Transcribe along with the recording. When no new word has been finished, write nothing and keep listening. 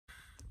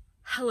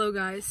Hello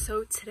guys,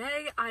 so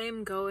today I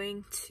am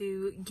going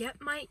to get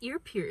my ear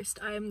pierced.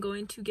 I am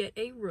going to get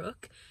a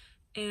Rook,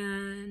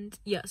 and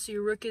yeah, so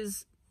your Rook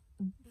is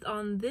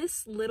on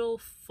this little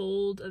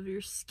fold of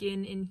your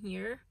skin in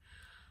here.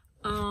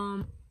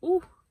 Oh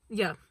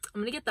yeah,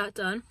 I'm gonna get that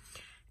done,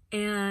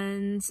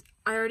 and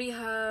I already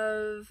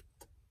have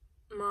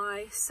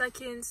my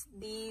seconds,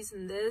 these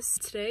and this.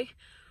 Today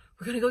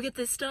we're gonna go get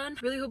this done.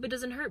 Really hope it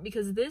doesn't hurt,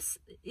 because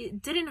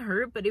it didn't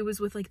hurt, but it was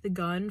with like the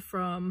gun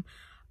from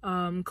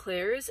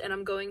Claire's, and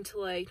I'm going to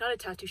like not a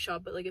tattoo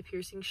shop but like a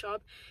piercing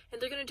shop, and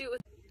they're gonna do it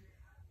with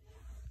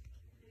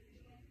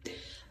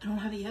I don't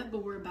have it yet,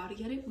 but we're about to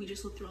get it. We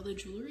just looked through all the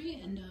jewelry,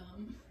 and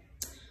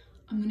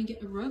I'm gonna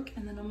get a Rook,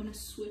 and then I'm gonna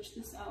switch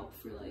this out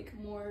for like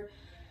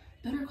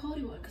better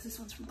quality one, because this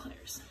one's from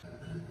Claire's.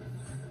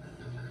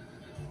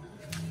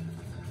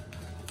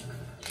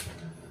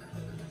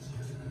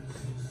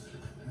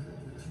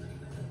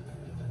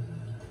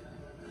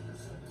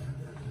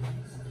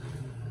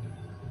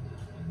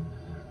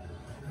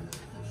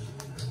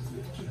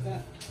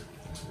 That.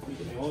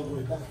 You all the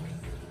way back.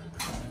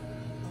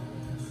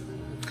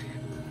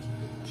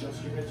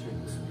 Just your head.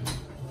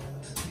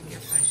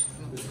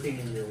 Just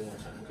cleaning your one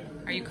time, okay?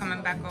 Are you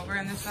coming back over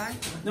on this side?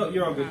 No,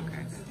 you're all good.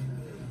 Okay.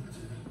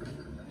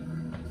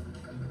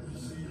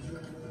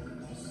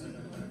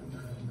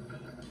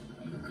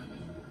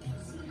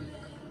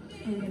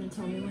 Are you gonna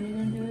tell me when you're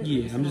gonna do it?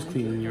 Yeah, I'm just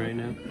cleaning you right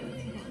now.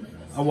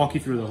 I'll walk you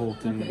through the whole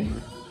thing. Okay.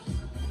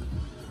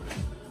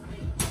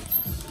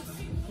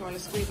 You want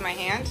to squeeze my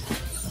hand?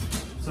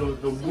 So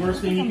the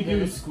worst thing you can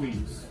do is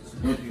squeeze.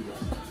 Don't do that.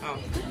 Oh.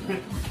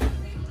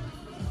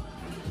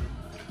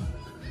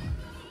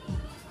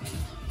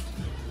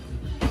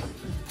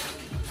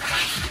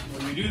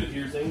 When we do the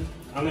piercing,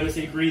 I'm going to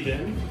say breathe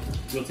in.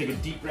 You'll take a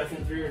deep breath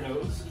in through your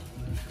nose.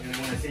 And then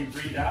when I say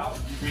breathe out,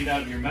 you breathe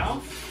out of your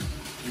mouth.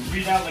 You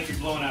breathe out like you're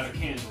blowing out a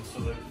candle.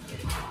 So that,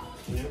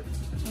 you know?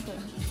 Okay.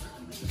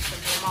 The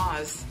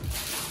Maz.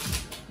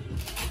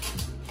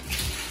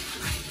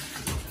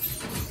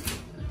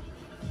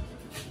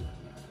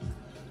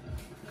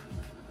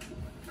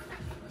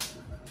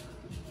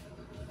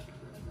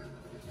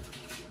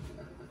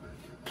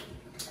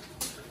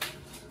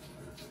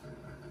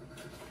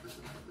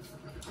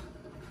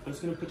 I'm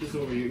just going to put this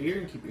over your ear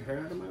and keep your hair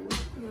out of my way.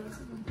 Yeah, that's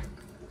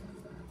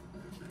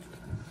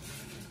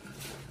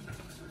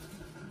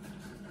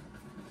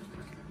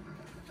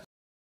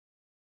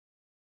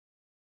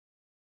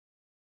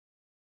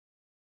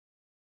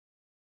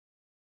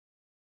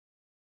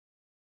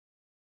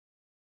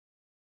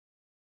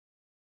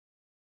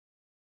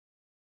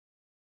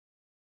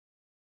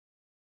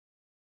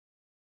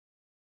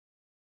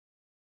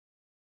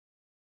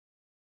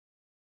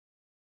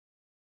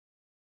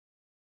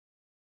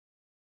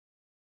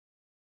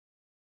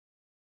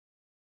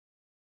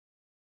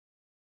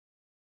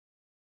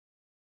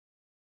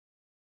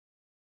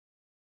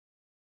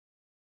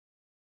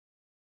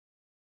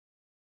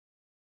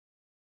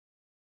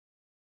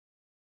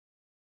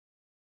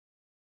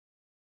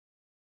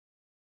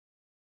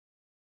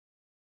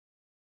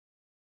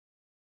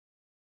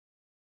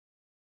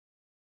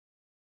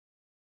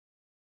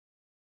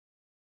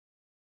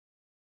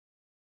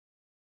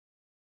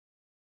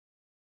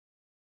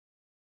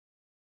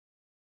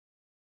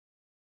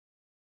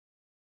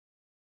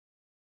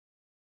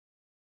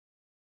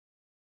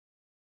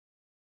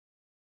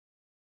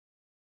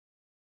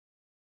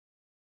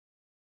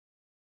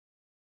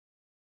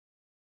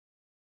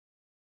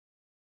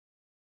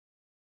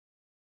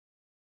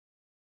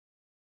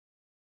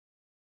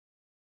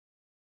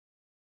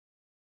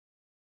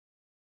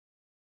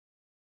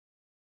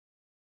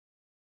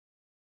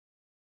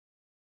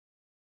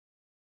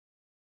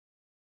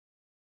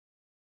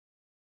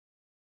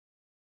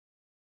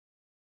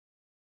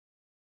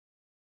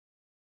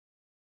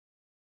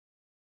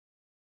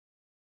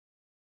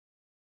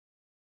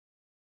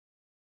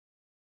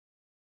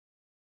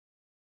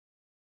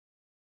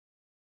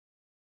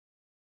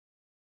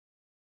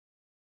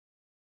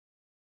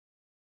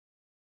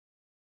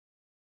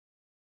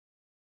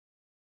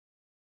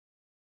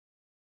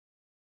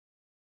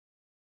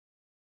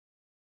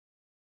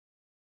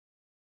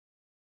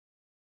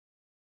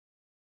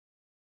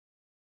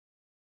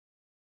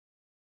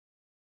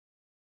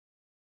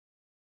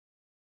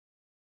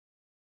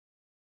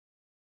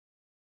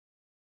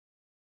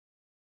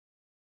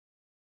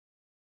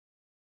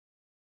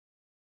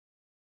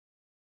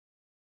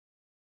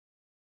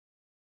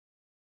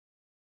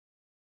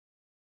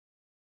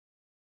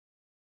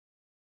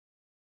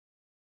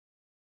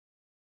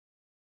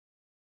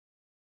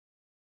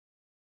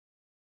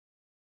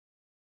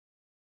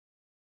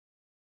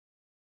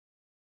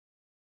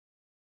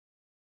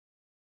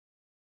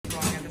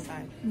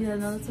fine. Yeah,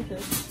 no, that's okay.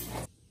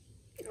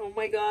 Oh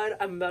my god,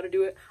 I'm about to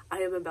do it. I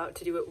am about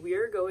to do it. We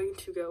are going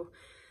to go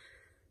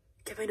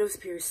get my nose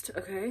pierced,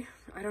 okay?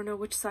 I don't know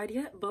which side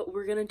yet, but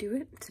we're gonna do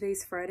it.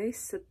 Today's Friday,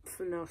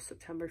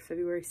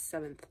 February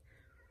 7th.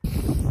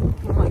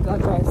 Oh my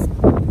god, guys.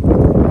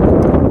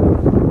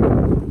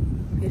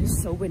 It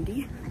is so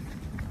windy.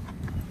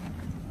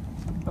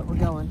 But we're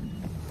going.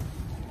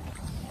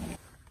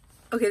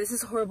 Okay, this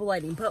is horrible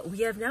lighting, but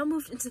we have now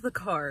moved into the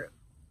car.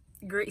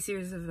 Great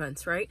series of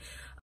events, right?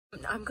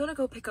 I'm gonna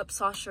go pick up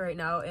Sasha right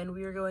now, and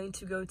we are going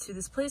to go to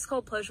this place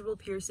called Pleasurable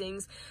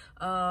Piercings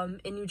in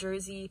New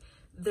Jersey.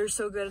 They're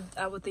so good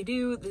at what they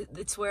do.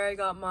 It's where I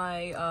got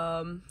my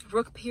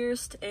Rook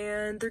pierced,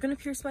 and they're gonna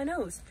pierce my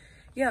nose.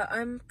 Yeah,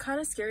 I'm kind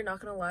of scared,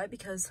 not gonna lie,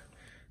 because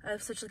I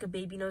have such like a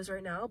baby nose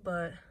right now,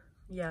 but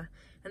yeah.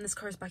 And this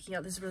car is backing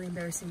out. This is really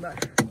embarrassing,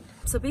 but...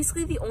 So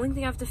basically the only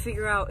thing I have to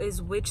figure out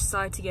is which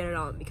side to get it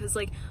on, because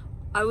like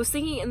I was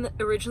thinking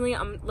originally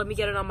let me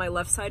get it on my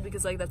left side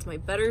because like that's my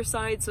better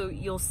side, so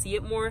you'll see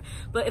it more.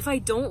 But if I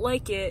don't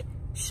like it,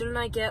 shouldn't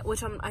I get,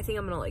 which I think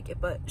I'm gonna like it,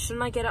 but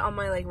shouldn't I get it on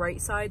my like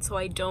right side so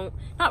I don't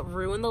not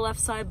ruin the left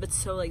side, but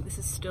so like this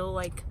is still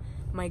like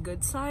my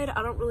good side?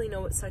 I don't really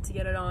know what side to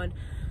get it on.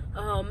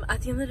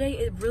 At the end of the day,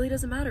 it really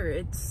doesn't matter.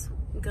 It's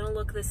gonna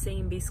look the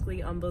same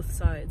basically on both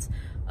sides.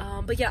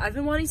 But yeah, I've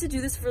been wanting to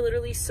do this for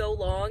literally so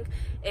long,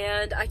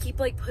 and I keep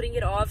like putting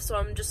it off, so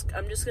I'm just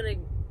gonna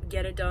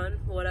get it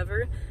done,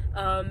 whatever,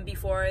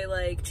 before I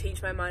like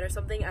change my mind or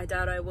something. I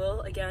doubt I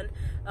will again,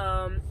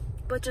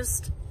 but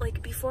just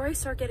like before I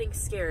start getting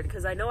scared,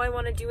 because I know I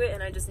want to do it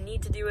and I just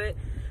need to do it,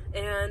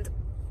 and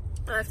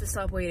I have to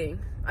stop waiting.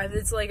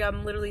 It's like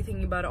I'm literally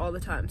thinking about it all the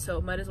time, so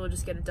might as well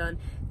just get it done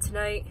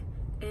tonight.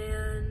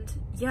 And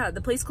yeah,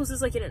 the place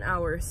closes like in an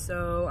hour,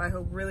 so I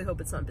really hope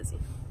it's not busy.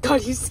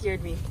 God, you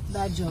scared me.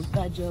 Bad joke,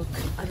 bad joke.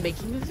 I'm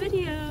making a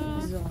video.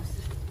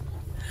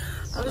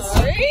 I'm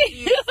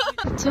sorry.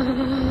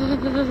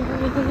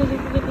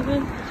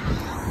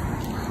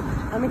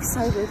 I'm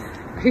excited.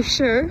 Are you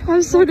sure?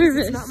 I'm so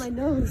nervous. It's not my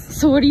nose.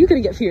 So what are you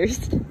gonna get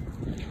pierced?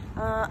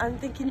 I'm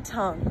thinking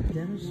tongue.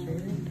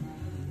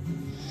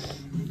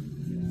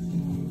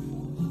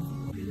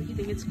 You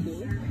think it's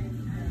cool?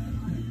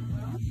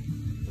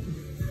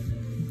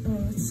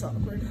 Oh, it's so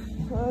awkward.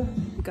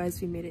 Guys,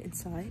 we made it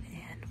inside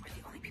and we're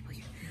the only people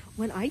here.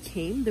 When I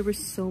came, there were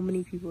so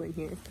many people in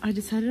here. I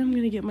decided I'm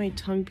gonna get my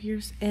tongue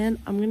pierced, and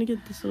I'm gonna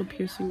get this little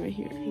piercing right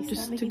here,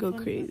 just to go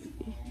crazy.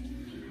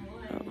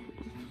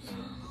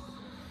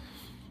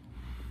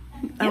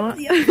 I'm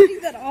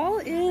putting that all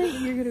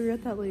in. You're gonna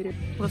regret that later.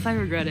 What if I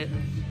regret it?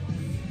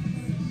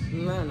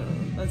 No,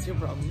 that's your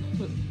problem.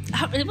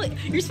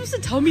 You're supposed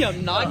to tell me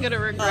I'm not gonna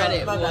regret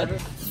it. My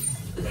bad.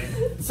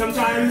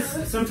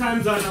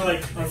 Sometimes on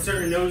like on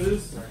certain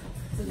noses,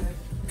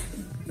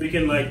 we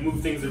can like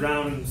move things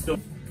around and still.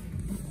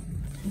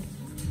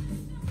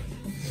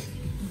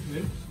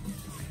 Good.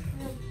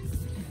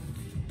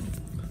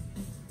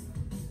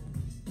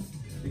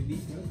 Big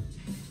deep breath.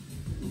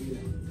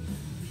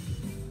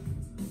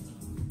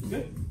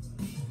 Good.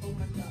 Oh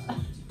my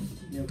god.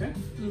 You okay?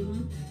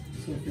 Mm-hmm.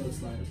 Just gonna feel the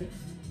slide, okay?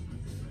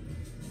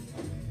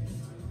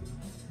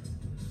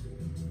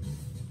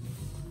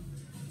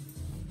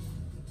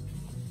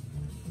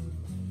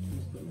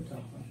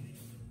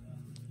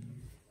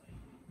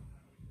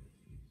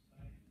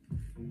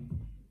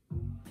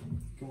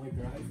 You can wipe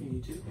your eye if you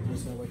need to. I'm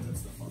just gonna wipe that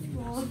stuff off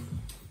your eyes.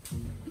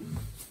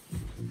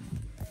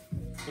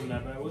 Wasn't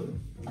that bad, was it?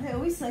 I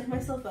always psych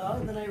myself out,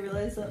 and then I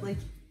realize that like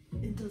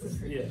it doesn't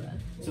hurt that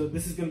bad. So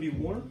this is gonna be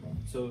warm.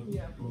 So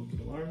yeah, don't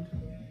get alarmed.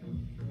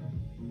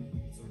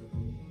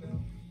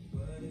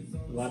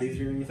 A lot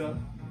easier than you thought.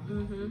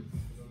 Mm-hmm.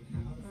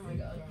 Oh my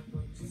god.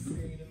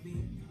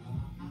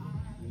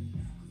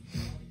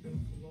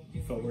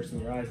 You felt worse in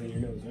your eyes than your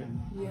nose, right?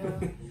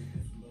 Yeah.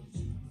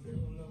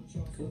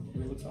 Cool.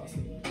 It looks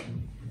awesome.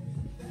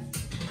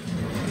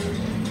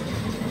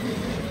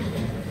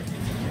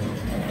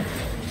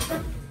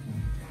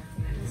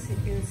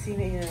 You haven't seen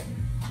it yet.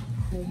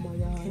 Oh my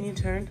god. Can you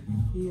turn?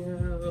 Yeah.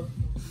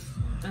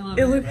 I love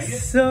It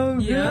looks so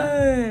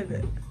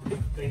good.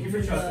 Thank you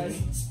for trusting me.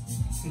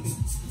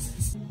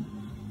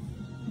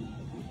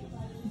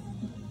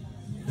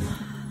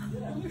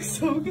 It looks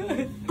so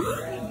good.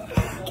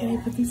 Can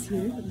I put these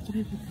here? Can I put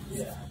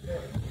these?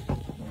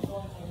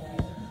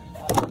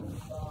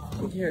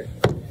 Here.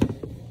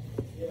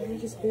 I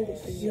just did it.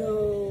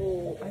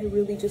 Yo, I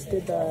really just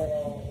did that.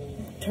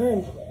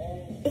 Turn.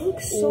 It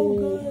looks so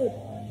good.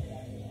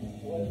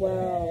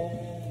 Wow.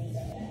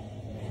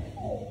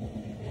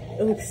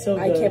 It looks so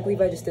good. I can't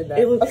believe I just did that.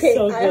 It looks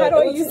so good. How do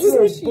I use this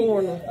machine?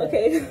 Born with it.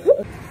 Okay.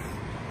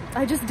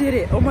 I just did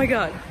it. Oh my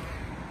god.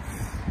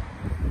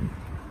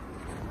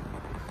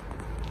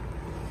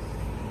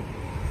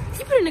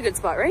 He put it in a good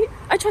spot, right?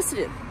 I trusted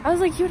it. I was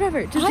like,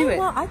 whatever, just do it.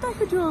 I thought he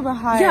could do a little bit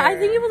higher. Yeah,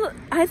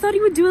 I thought he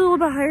would do it a little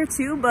bit higher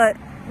too, but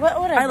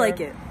whatever. I like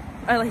it.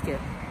 I like it.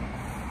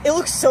 It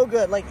looks so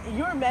good. Like,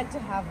 you were meant to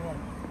have one.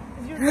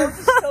 Because your nose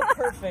is so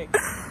perfect.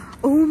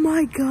 Oh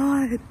my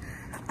god.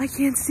 I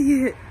can't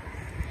see it.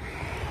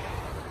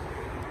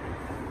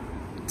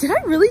 Did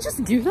I really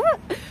just do that?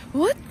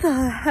 What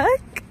the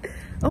heck?